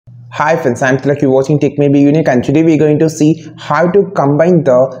Hi friends, I'm Tilak. You're watching Tech May Be Unique, and today we're going to see how to combine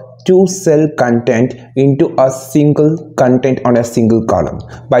the two cell content into a single content on a single column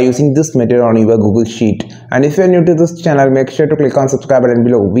by using this method on your Google Sheet. And if you're new to this channel, make sure to click on subscribe button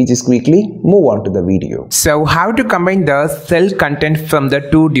below. We just quickly move on to the video. So how to combine the cell content from the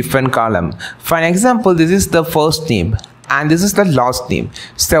two different columns? For an example, this is the first name and this is the last name.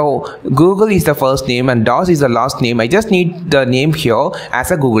 So Google is the first name and DOS is the last name. I just need the name here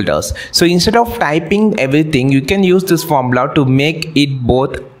as a Google does. So instead of typing everything, you can use this formula to make it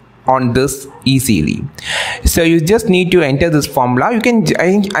both on this easily. So you just need to enter this formula. You can,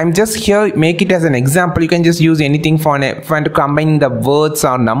 I'm just here make it as an example. You can just use anything for combining the words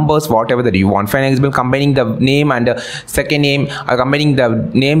or numbers, whatever that you want. For example, combining the name and the second name, or combining the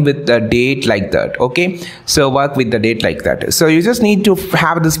name with the date, like that. Okay, so work with the date like that. So you just need to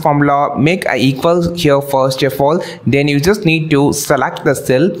have this formula, make a equal here first of all, then you just need to select the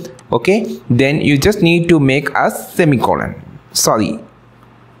cell. Okay, then you just need to make a semicolon,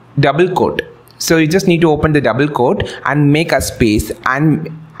 double quote. So you just need to open the double quote and make a space and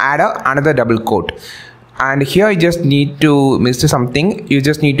add another double quote. And here you just need to miss something. You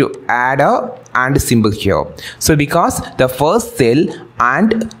just need to add a and symbol here. So because the first cell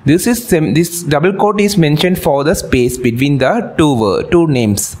and this double quote is mentioned for the space between the two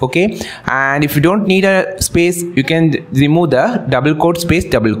names. Okay, and if you don't need a space, you can remove the double quote space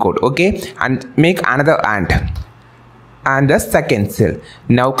double quote. Okay, and make another and the second cell.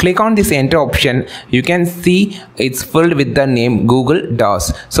 Now click on this enter option. You can see it's filled with the name Google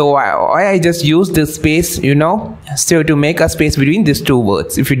DOS. So I just use this space, so to make a space between these two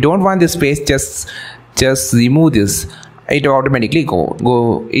words. If you don't want this space, just remove this. It will automatically it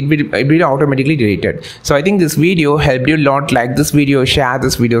will automatically deleted. So I think this video helped you a lot. Like this video, share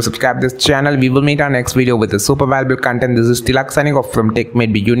this video, subscribe this channel. We will meet our next video with a super valuable content. This is Tilak signing off from Tech May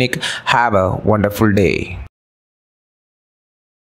Be Unique. Have a wonderful day.